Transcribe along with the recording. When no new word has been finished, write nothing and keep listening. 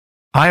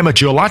I am a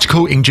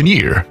geological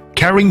engineer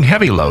carrying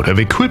heavy load of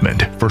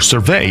equipment for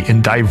survey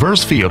in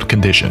diverse field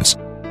conditions.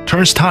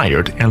 Turns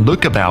tired and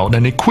look about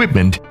an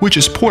equipment which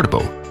is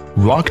portable,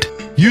 rugged,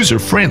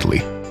 user-friendly,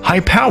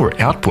 high power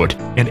output,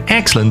 and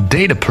excellent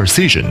data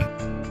precision.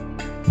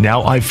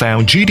 Now I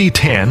found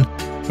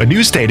GD-10, a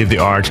new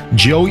state-of-the-art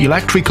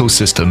geo-electrical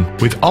system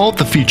with all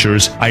the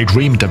features I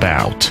dreamed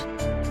about.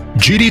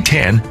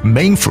 GD-10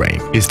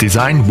 mainframe is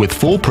designed with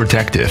full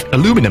protective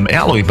aluminum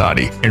alloy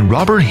body and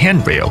rubber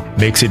handrail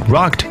makes it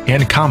rugged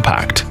and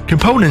compact.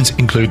 Components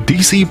include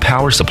DC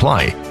power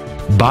supply,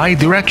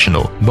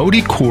 bi-directional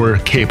multi-core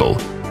cable,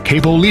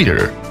 cable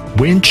leader,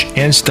 winch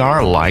and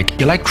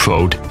star-like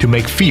electrode to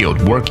make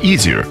field work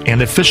easier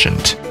and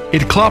efficient.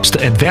 It clubs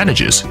the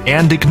advantages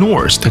and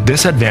ignores the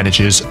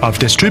disadvantages of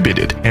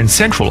distributed and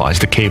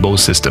centralized cable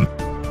system.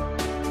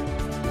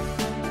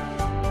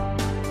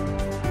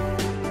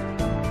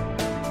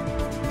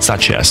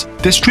 Such as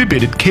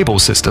distributed cable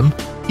system,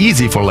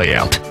 easy for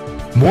layout,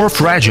 more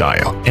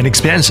fragile and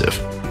expensive.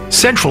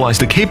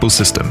 Centralized cable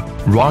system,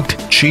 rugged,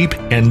 cheap,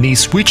 and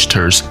needs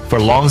switchters for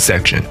long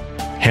section.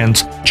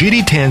 Hence,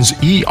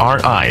 GD-10's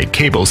ERI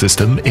cable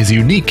system is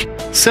unique,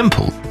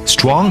 simple,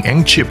 strong,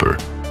 and cheaper.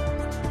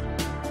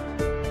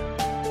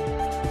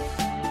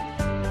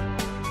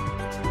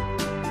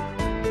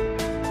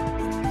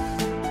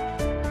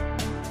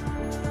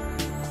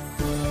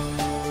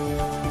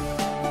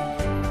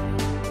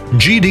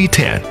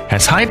 GD-10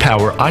 has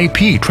high-power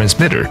IP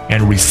transmitter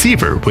and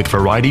receiver with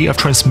variety of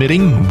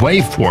transmitting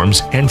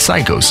waveforms and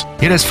cycles.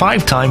 It has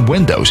 5-time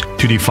windows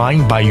to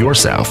define by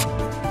yourself.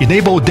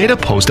 Enable data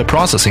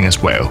post-processing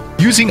as well,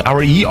 using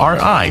our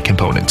ERI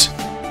components.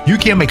 You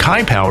can make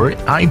high-power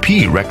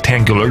IP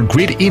rectangular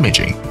grid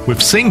imaging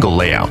with single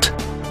layout.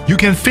 You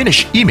can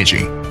finish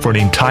imaging for the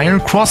entire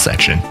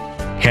cross-section.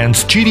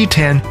 Hence,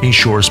 GD-10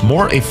 ensures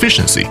more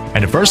efficiency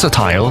and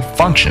versatile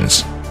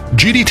functions.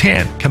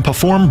 GD-10 can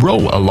perform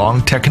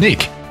roll-along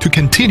technique to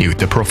continue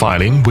the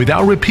profiling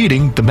without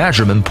repeating the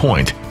measurement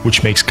point,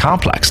 which makes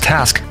complex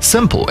tasks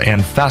simple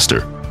and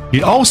faster.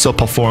 It also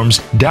performs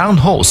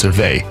downhole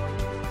survey,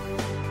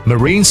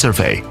 marine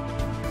survey,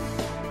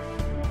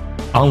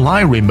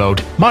 online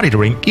remote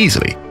monitoring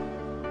easily.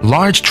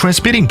 Large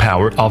transmitting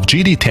power of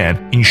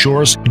GD-10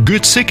 ensures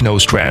good signal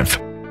strength,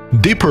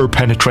 deeper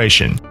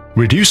penetration,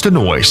 reduced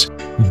noise,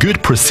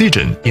 good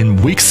precision in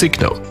weak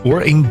signal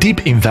or in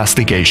deep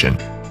investigation.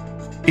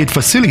 It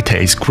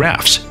facilitates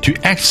graphs to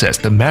access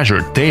the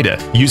measured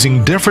data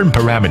using different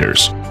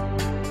parameters.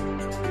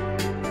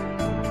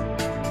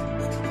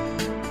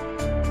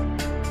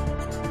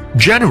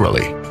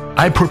 Generally,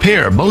 I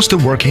prepare most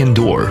of work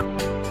indoor,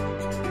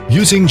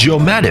 using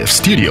Geomative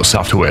Studio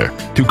software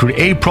to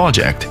create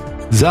project,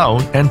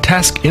 zone, and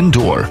task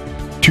indoor,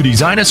 to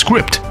design a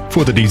script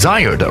for the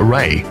desired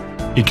array,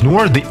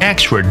 ignore the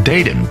extra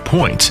datum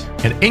points,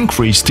 and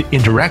increase the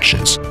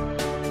interactions.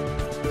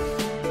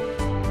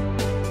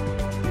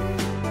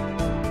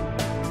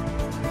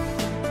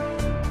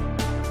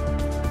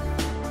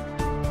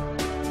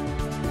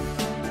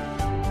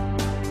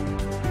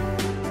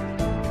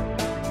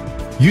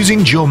 Using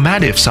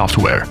Geomative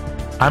software,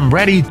 I'm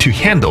ready to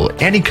handle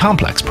any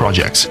complex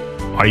projects.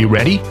 Are you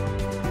ready?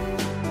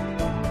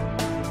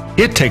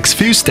 It takes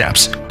few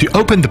steps to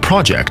open the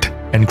project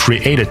and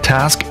create a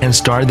task and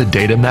start the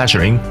data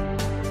measuring.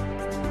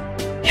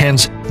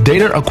 Hence,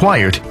 data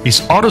acquired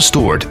is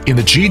auto-stored in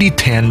the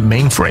GD-10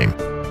 mainframe.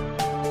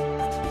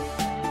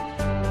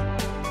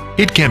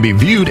 It can be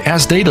viewed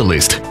as data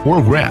list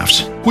or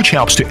graphs, which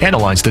helps to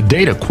analyze the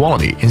data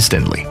quality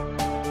instantly.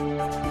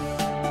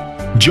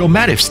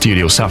 Geomative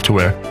Studio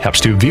software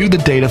helps to view the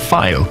data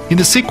file in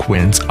the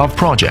sequence of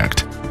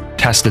project,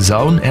 test the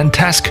zone and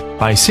task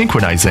by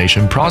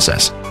synchronization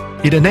process.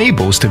 It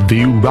enables to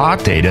view raw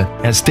data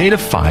as data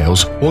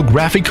files or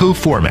graphical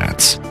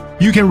formats.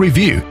 You can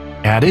review,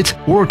 edit,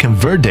 or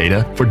convert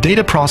data for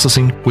data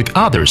processing with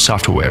other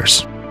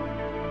softwares.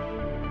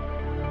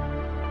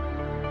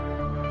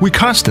 We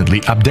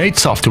constantly update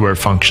software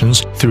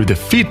functions through the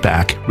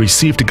feedback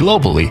received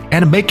globally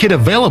and make it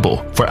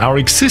available for our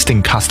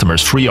existing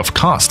customers free of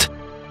cost.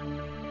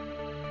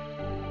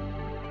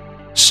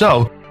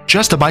 So,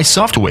 just buy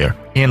software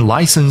and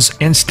license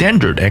and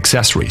standard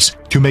accessories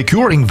to make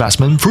your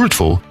investment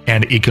fruitful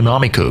and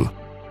economical.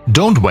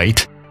 Don't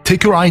wait,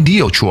 take your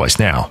ideal choice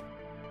now.